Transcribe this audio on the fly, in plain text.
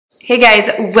Hey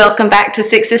guys, welcome back to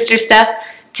Six Sister Stuff.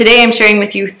 Today I'm sharing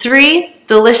with you 3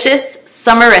 delicious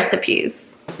summer recipes.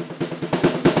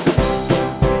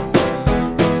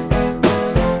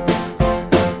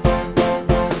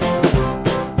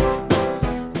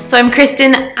 So I'm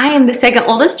Kristen, I am the second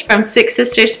oldest from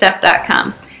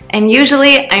SixSistersStuff.com, and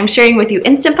usually I'm sharing with you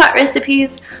Instant Pot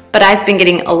recipes, but I've been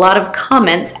getting a lot of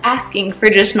comments asking for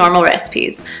just normal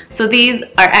recipes. So these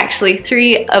are actually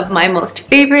 3 of my most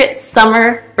favorite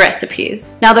summer recipes.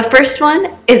 Now the first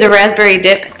one is a raspberry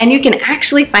dip, and you can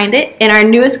actually find it in our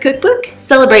newest cookbook,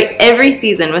 Celebrate Every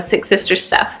Season with Six Sister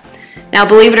Stuff. Now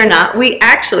believe it or not, we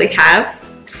actually have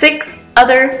 6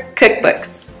 other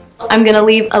cookbooks. I'm gonna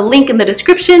leave a link in the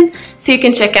description so you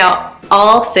can check out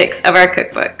all 6 of our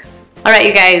cookbooks. All right,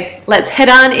 you guys, let's head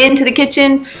on into the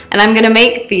kitchen and I'm gonna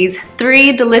make these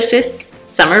 3 delicious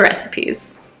summer recipes.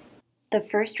 The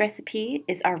first recipe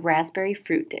is our raspberry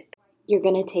fruit dip. You're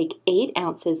gonna take 8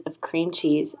 ounces of cream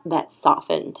cheese that's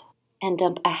softened and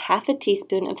dump a half a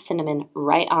teaspoon of cinnamon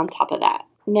right on top of that.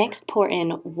 Next, pour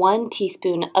in 1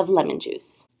 teaspoon of lemon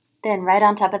juice. Then right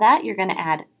on top of that, you're gonna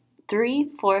add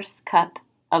 3/4 cup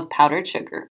of powdered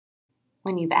sugar.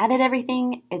 When you've added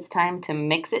everything, it's time to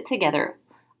mix it together.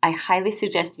 I highly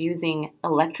suggest using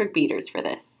electric beaters for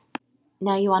this.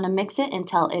 Now you want to mix it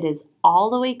until it is all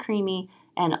the way creamy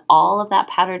and all of that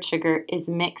powdered sugar is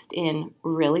mixed in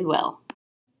really well.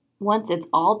 Once it's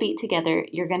all beat together,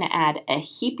 you're going to add a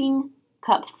heaping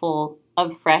cupful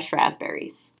of fresh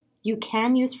raspberries. You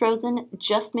can use frozen,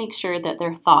 just make sure that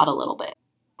they're thawed a little bit.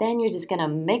 Then you're just going to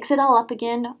mix it all up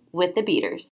again with the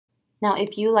beaters. Now,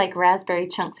 if you like raspberry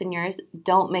chunks in yours,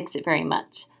 don't mix it very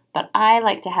much, but I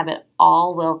like to have it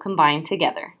all well combined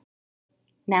together.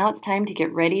 Now it's time to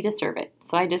get ready to serve it.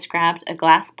 So I just grabbed a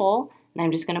glass bowl and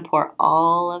I'm just going to pour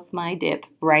all of my dip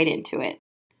right into it.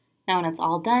 Now when it's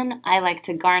all done, I like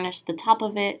to garnish the top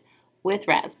of it with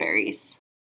raspberries.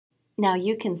 Now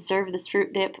you can serve this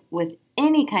fruit dip with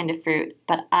any kind of fruit,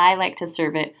 but I like to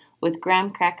serve it with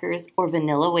graham crackers or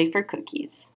vanilla wafer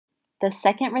cookies. The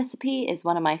second recipe is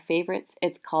one of my favorites.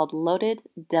 It's called loaded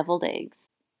deviled eggs.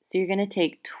 So you're going to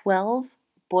take 12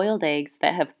 boiled eggs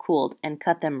that have cooled and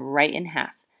cut them right in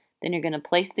half. Then you're going to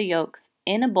place the yolks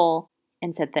in a bowl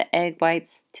and set the egg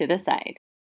whites to the side.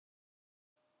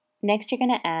 Next you're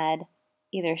going to add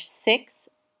either 6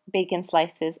 bacon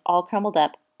slices all crumbled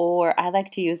up, or I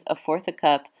like to use 1/4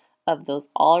 cup of those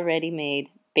already made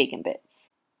bacon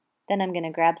bits. Then I'm going to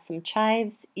grab some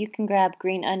chives. You can grab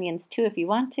green onions too if you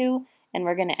want to, and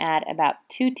we're going to add about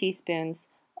 2 teaspoons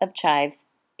of chives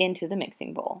into the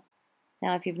mixing bowl.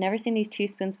 Now if you've never seen these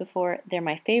teaspoons before, they're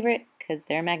my favorite because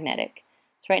they're magnetic.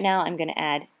 So right now I'm going to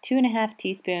add 2.5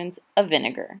 teaspoons of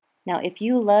vinegar. Now if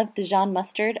you love Dijon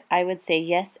mustard, I would say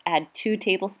yes, add 2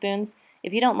 tablespoons.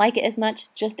 If you don't like it as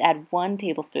much, just add 1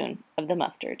 tablespoon of the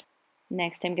mustard.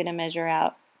 Next I'm going to measure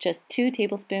out just 2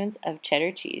 tablespoons of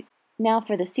cheddar cheese. Now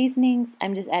for the seasonings,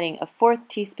 I'm just adding 1/4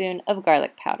 teaspoon of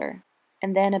garlic powder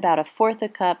and then about 1/4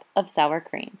 cup of sour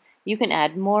cream. You can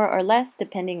add more or less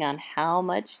depending on how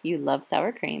much you love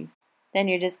sour cream. Then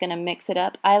you're just going to mix it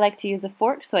up. I like to use a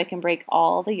fork so I can break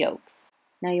all the yolks.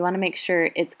 Now you want to make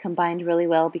sure it's combined really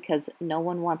well because no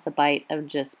one wants a bite of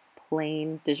just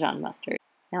plain Dijon mustard.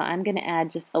 Now I'm going to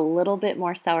add just a little bit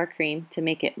more sour cream to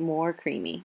make it more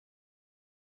creamy.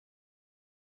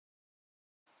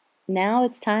 Now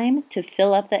it's time to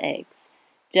fill up the eggs.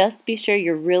 Just be sure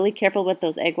you're really careful with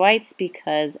those egg whites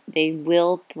because they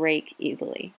will break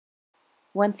easily.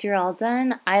 Once you're all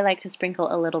done, I like to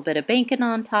sprinkle a little bit of bacon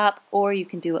on top, or you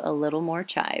can do a little more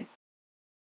chives.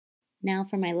 Now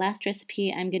for my last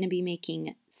recipe, I'm going to be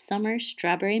making summer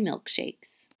strawberry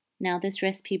milkshakes. Now this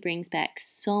recipe brings back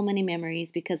so many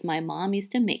memories because my mom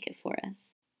used to make it for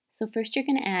us. So first you're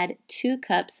going to add 2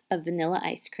 cups of vanilla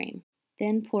ice cream.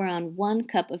 Then pour on 1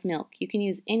 cup of milk. You can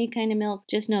use any kind of milk.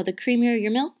 Just know the creamier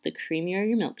your milk, the creamier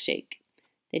your milkshake.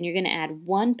 Then you're going to add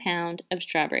 1 pound of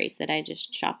strawberries that I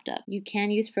just chopped up. You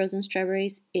can use frozen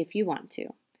strawberries if you want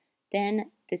to.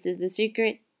 Then, this is the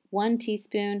secret, 1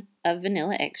 teaspoon of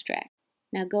vanilla extract.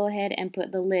 Now go ahead and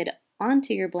put the lid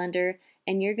onto your blender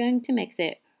and you're going to mix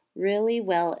it really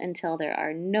well until there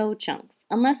are no chunks.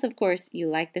 Unless, of course, you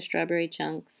like the strawberry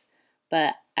chunks,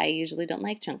 but I usually don't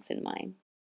like chunks in mine.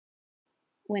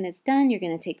 When it's done, you're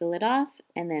going to take the lid off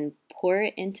and then pour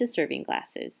it into serving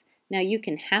glasses. Now you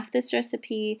can half this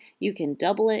recipe, you can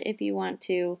double it if you want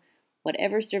to.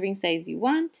 Whatever serving size you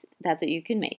want, that's what you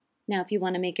can make. Now if you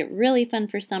want to make it really fun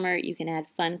for summer, you can add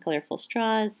fun colorful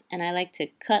straws, and I like to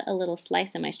cut a little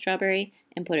slice of my strawberry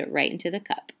and put it right into the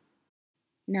cup.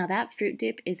 Now that fruit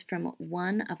dip is from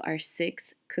one of our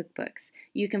 6 cookbooks.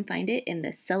 You can find it in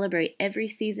the Celebrate Every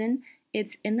Season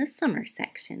It's in the summer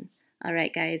section. All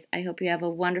right, guys, I hope you have a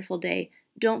wonderful day.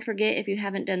 Don't forget, if you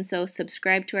haven't done so,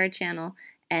 subscribe to our channel,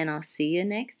 and I'll see you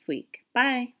next week.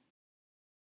 Bye.